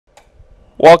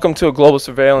Welcome to a global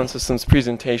surveillance systems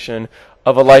presentation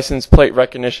of a license plate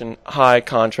recognition high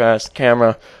contrast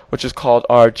camera, which is called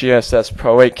our GSS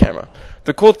Pro 8 camera.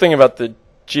 The cool thing about the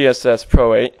GSS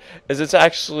Pro 8 is it's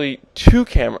actually two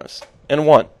cameras in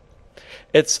one.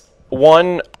 It's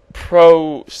one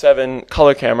Pro 7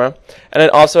 color camera, and it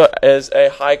also is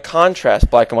a high contrast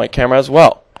black and white camera as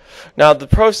well. Now, the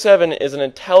Pro 7 is an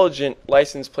intelligent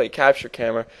license plate capture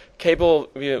camera capable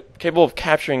of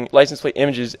capturing license plate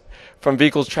images from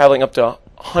vehicles traveling up to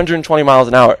 120 miles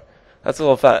an hour. That's a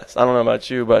little fast. I don't know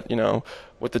about you, but, you know,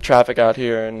 with the traffic out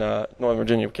here in Northern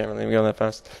Virginia, we can't really go that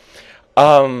fast.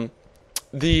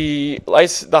 The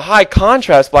high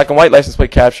contrast black and white license plate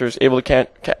capture is able to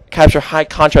capture high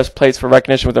contrast plates for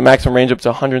recognition with a maximum range up to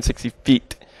 160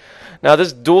 feet. Now,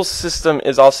 this dual system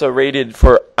is also rated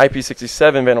for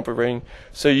IP67 vandal-proof rating,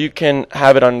 so you can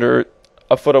have it under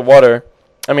a foot of water,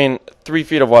 3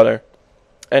 feet of water,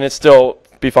 and it still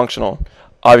be functional.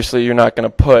 Obviously, you're not going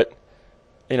to put,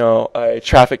 a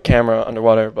traffic camera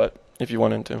underwater, but if you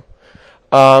wanted to.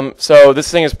 So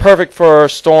this thing is perfect for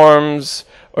storms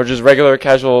or just regular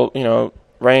casual,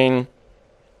 rain.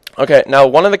 Okay, now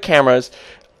one of the cameras,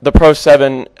 the Pro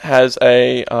 7, has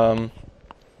a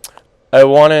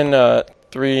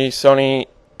 1-in-3 Sony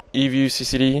eView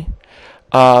CCD.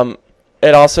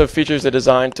 It also features a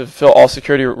design to fulfill all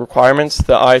security requirements,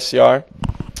 the ICR.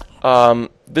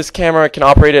 This camera can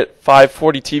operate at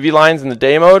 540 TV lines in the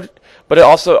day mode, but it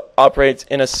also operates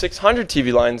in a 600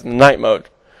 TV lines in the night mode.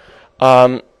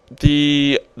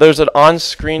 There's an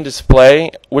on-screen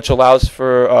display which allows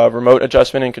for remote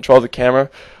adjustment and control of the camera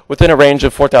within a range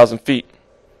of 4,000 feet.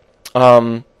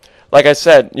 Like I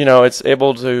said, it's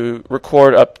able to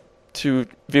record up to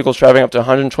vehicles traveling up to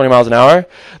 120 miles an hour.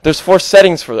 There's 4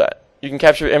 settings for that. You can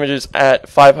capture images at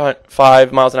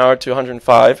 5 miles an hour to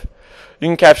 105. You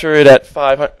can capture it at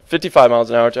 55 miles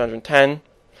an hour to 110,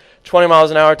 20 miles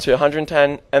an hour to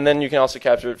 110, and then you can also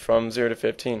capture it from 0 to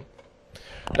 15.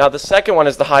 Now, the second one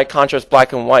is the high contrast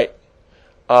black and white.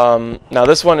 Now,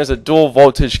 this one is a dual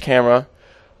voltage camera,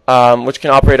 which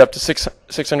can operate up to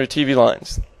 600 TV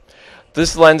lines.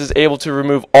 This lens is able to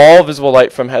remove all visible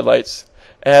light from headlights.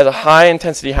 It has a high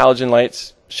intensity halogen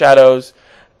lights, shadows,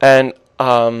 and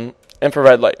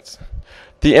infrared lights.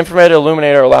 The infrared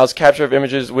illuminator allows capture of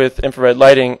images with infrared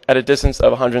lighting at a distance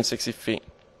of 160 feet.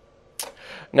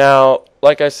 Now,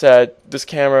 like I said, this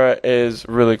camera is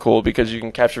really cool because you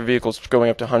can capture vehicles going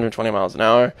up to 120 miles an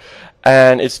hour,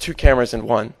 and it's 2 cameras in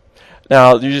one.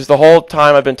 Now, the whole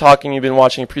time I've been talking, you've been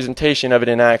watching a presentation of it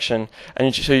in action,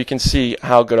 and so you can see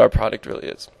how good our product really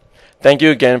is. Thank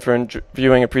you again for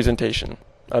viewing a presentation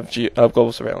of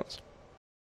global surveillance.